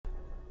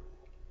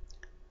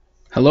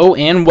Hello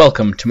and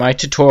welcome to my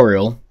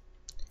tutorial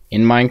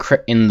in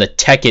the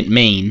Tekkit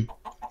Main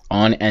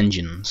on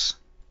engines.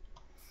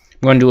 I'm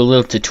going to do a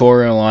little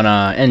tutorial on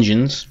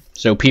engines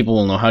so people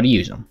will know how to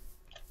use them.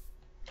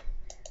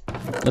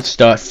 Let's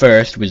start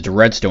first with the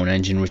Redstone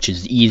Engine, which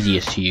is the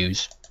easiest to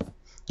use.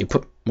 You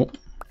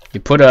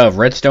put a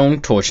redstone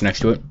torch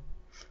next to it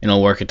and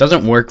it'll work. It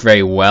doesn't work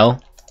very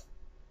well.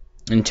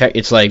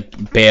 It's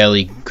like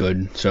barely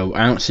good, so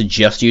I don't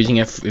suggest using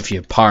it if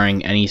you're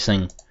powering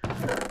anything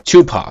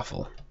too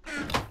powerful.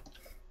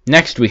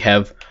 Next we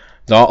have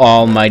the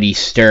almighty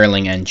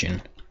Stirling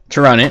Engine.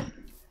 To run it,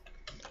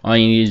 all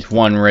you need is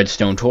one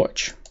redstone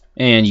torch,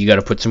 and you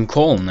gotta put some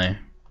coal in there.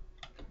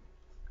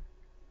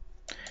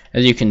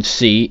 As you can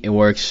see, it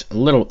works a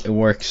lot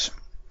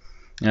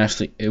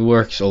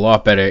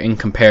better in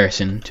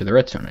comparison to the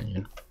Redstone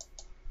Engine.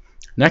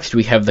 Next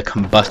we have the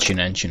Combustion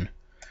Engine,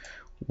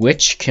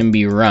 which can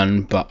be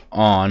run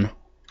on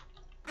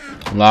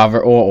lava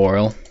or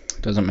oil,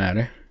 doesn't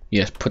matter.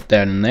 You just put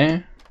that in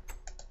there.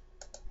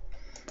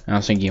 I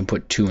don't think you can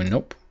put two in,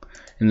 nope.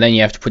 And then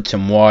you have to put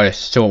some water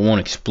so it won't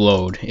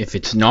explode. If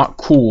it's not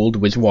cooled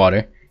with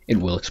water, it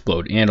will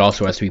explode. And it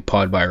also has to be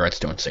powered by a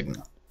redstone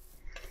signal.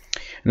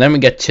 And then we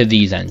get to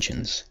these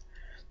engines.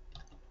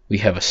 We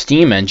have a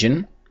steam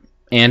engine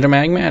and a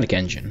magmatic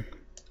engine.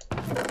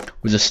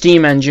 With a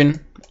steam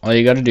engine, all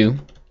you gotta do,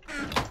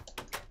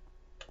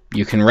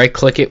 you can right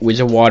click it with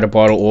a water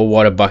bottle or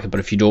water bucket, but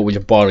if you do it with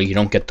a bottle, you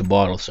don't get the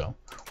bottle, so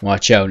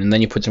watch out. And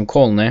then you put some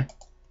coal in there.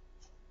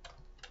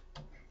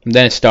 And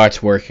then it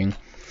starts working.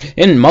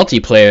 In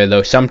multiplayer,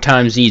 though,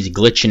 sometimes these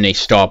glitch and they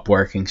stop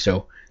working,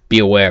 so be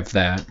aware of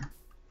that.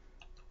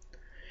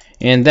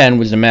 And then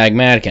with the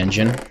magmatic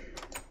engine,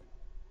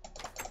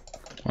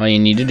 all you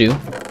need to do,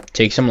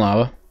 take some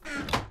lava,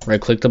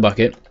 right click the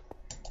bucket.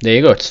 There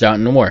you go, it's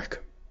starting to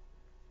work.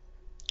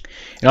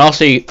 And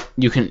also, it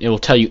will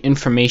tell you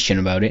information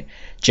about it.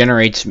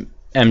 Generates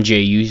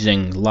MJ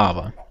using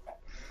lava.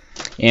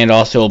 And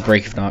also, it'll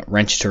break if not,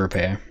 wrench to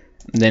repair.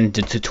 And then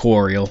the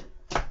tutorial.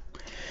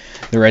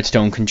 The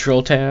Redstone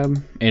Control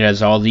Tab. It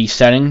has all these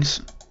settings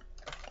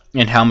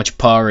and how much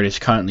power it is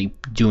currently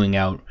doing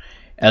out,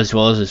 as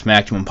well as its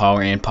maximum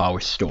power and power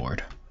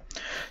stored.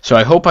 So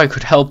I hope I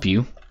could help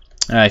you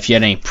if you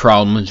had any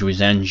problems with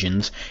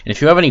engines. And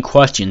if you have any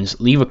questions,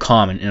 leave a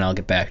comment and I'll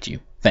get back to you.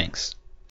 Thanks.